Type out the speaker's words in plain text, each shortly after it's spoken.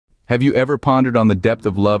Have you ever pondered on the depth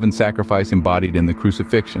of love and sacrifice embodied in the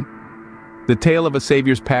crucifixion? The tale of a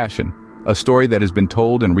Savior's passion, a story that has been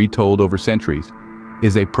told and retold over centuries,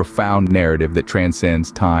 is a profound narrative that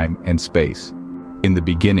transcends time and space. In the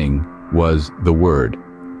beginning was the Word,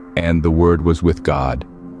 and the Word was with God,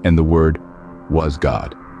 and the Word was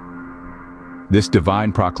God. This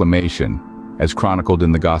divine proclamation, as chronicled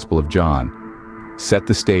in the Gospel of John, set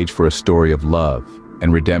the stage for a story of love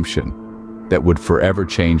and redemption that would forever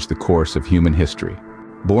change the course of human history.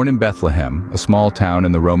 Born in Bethlehem, a small town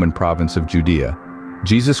in the Roman province of Judea,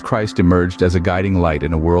 Jesus Christ emerged as a guiding light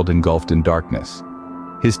in a world engulfed in darkness.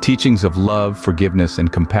 His teachings of love, forgiveness,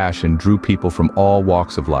 and compassion drew people from all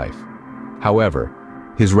walks of life. However,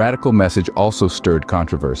 his radical message also stirred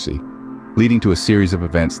controversy, leading to a series of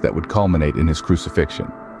events that would culminate in his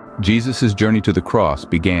crucifixion. Jesus' journey to the cross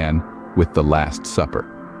began with the Last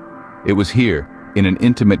Supper. It was here, in an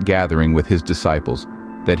intimate gathering with his disciples,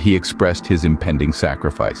 that he expressed his impending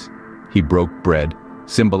sacrifice. He broke bread,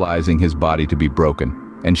 symbolizing his body to be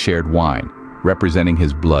broken, and shared wine, representing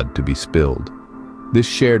his blood to be spilled. This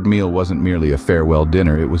shared meal wasn't merely a farewell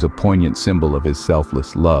dinner, it was a poignant symbol of his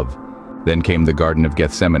selfless love. Then came the Garden of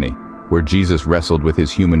Gethsemane, where Jesus wrestled with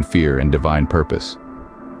his human fear and divine purpose.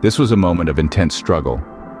 This was a moment of intense struggle,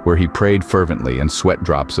 where he prayed fervently and sweat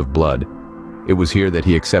drops of blood. It was here that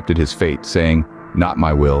he accepted his fate, saying, "Not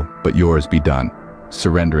my will, but yours be done,"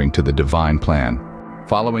 surrendering to the divine plan.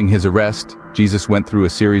 Following his arrest, Jesus went through a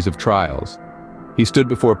series of trials. He stood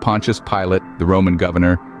before Pontius Pilate, the Roman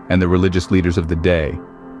governor, and the religious leaders of the day.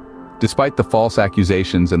 Despite the false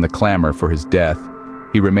accusations and the clamor for his death,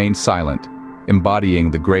 he remained silent,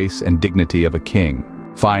 embodying the grace and dignity of a king.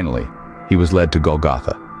 Finally, he was led to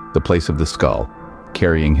Golgotha, the place of the skull,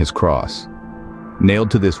 carrying his cross.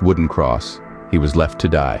 Nailed to this wooden cross, he was left to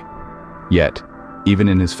die. Yet, even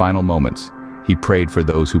in his final moments, he prayed for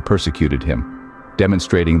those who persecuted him,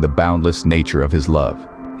 demonstrating the boundless nature of his love.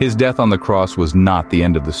 His death on the cross was not the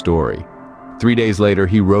end of the story. 3 days later,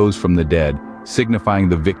 he rose from the dead, signifying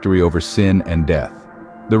the victory over sin and death.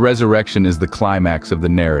 The resurrection is the climax of the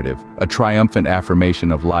narrative, a triumphant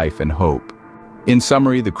affirmation of life and hope. In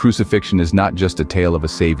summary, the crucifixion is not just a tale of a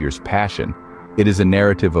Savior's passion. It is a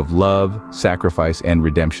narrative of love, sacrifice, and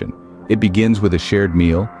redemption. It begins with a shared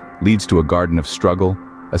meal, leads to a garden of struggle,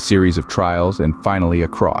 a series of trials, and finally a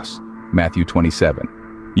cross, Matthew 27.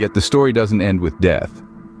 Yet the story doesn't end with death.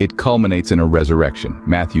 It culminates in a resurrection,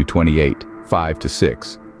 Matthew 28,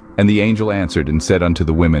 5-6. And the angel answered and said unto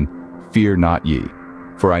the women, "Fear not ye,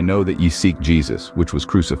 for I know that ye seek Jesus, which was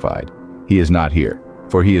crucified. He is not here,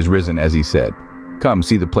 for he is risen as he said. Come,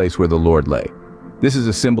 see the place where the Lord lay." This is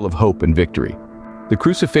a symbol of hope and victory. The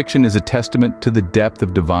crucifixion is a testament to the depth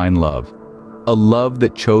of divine love, a love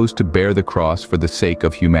that chose to bear the cross for the sake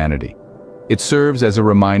of humanity. It serves as a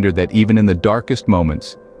reminder that even in the darkest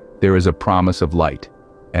moments, there is a promise of light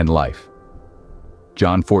and life.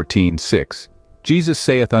 John 14:6. Jesus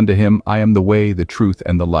saith unto him, I am the way, the truth,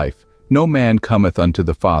 and the life. No man cometh unto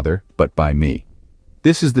the Father, but by me.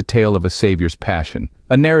 This is the tale of a Savior's passion,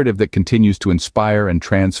 a narrative that continues to inspire and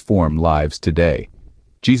transform lives today.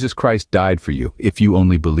 Jesus Christ died for you. If you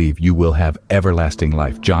only believe, you will have everlasting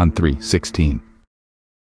life. John 3:16.